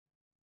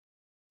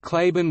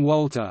Clabon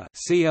Walter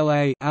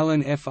 (CLA)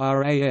 Allen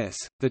FRAS,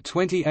 the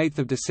 28th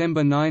of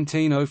December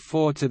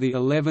 1904 to the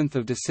 11th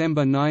of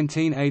December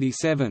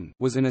 1987,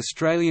 was an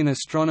Australian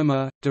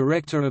astronomer,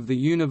 director of the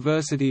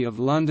University of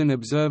London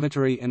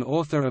Observatory and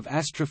author of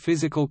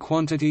Astrophysical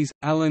Quantities.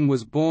 Allen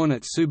was born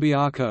at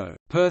Subiaco,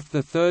 Perth,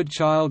 the third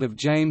child of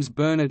James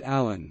Bernard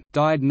Allen,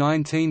 died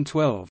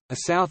 1912, a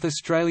South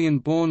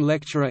Australian-born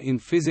lecturer in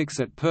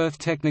physics at Perth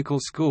Technical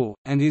School,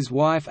 and his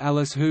wife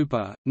Alice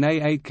Hooper, née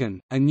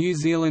Aitken, a New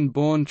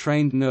Zealand-born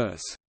trained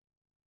nurse.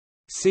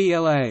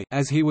 CLA,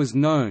 as he was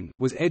known,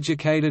 was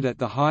educated at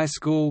the High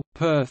School,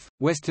 Perth,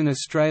 Western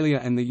Australia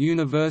and the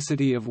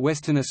University of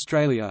Western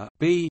Australia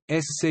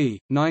B.Sc.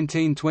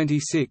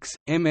 1926,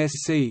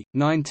 MSc.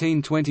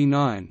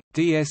 1929,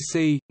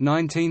 DSc.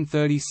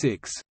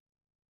 1936.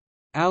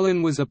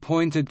 Allen was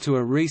appointed to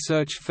a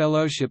research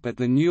fellowship at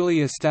the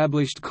newly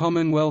established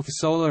Commonwealth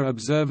Solar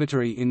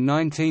Observatory in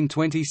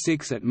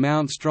 1926 at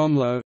Mount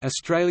Stromlo,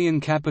 Australian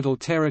Capital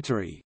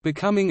Territory,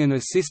 becoming an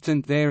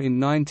assistant there in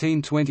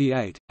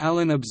 1928.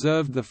 Allen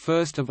observed the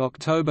 1st of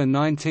October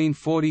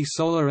 1940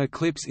 solar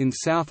eclipse in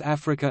South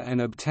Africa and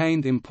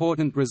obtained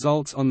important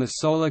results on the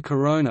solar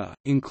corona,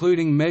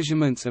 including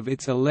measurements of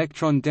its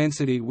electron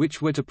density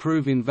which were to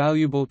prove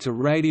invaluable to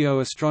radio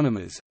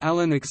astronomers.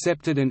 Allen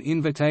accepted an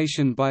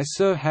invitation by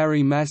Sir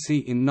Harry Massey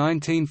in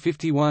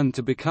 1951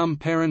 to become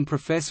Perrin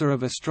Professor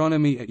of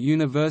Astronomy at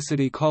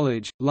University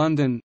College,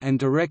 London, and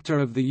Director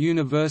of the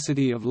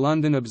University of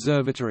London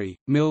Observatory,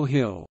 Mill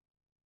Hill.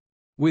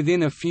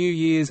 Within a few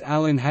years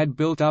Allen had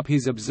built up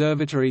his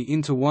observatory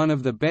into one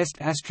of the best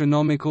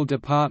astronomical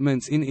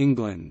departments in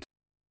England.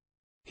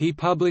 He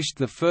published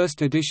the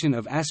first edition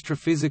of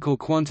Astrophysical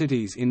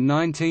Quantities in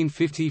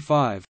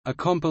 1955, a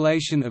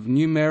compilation of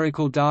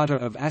numerical data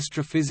of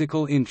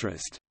astrophysical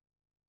interest.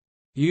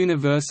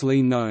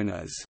 Universally known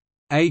as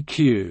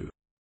AQ,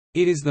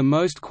 it is the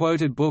most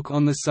quoted book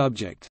on the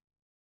subject.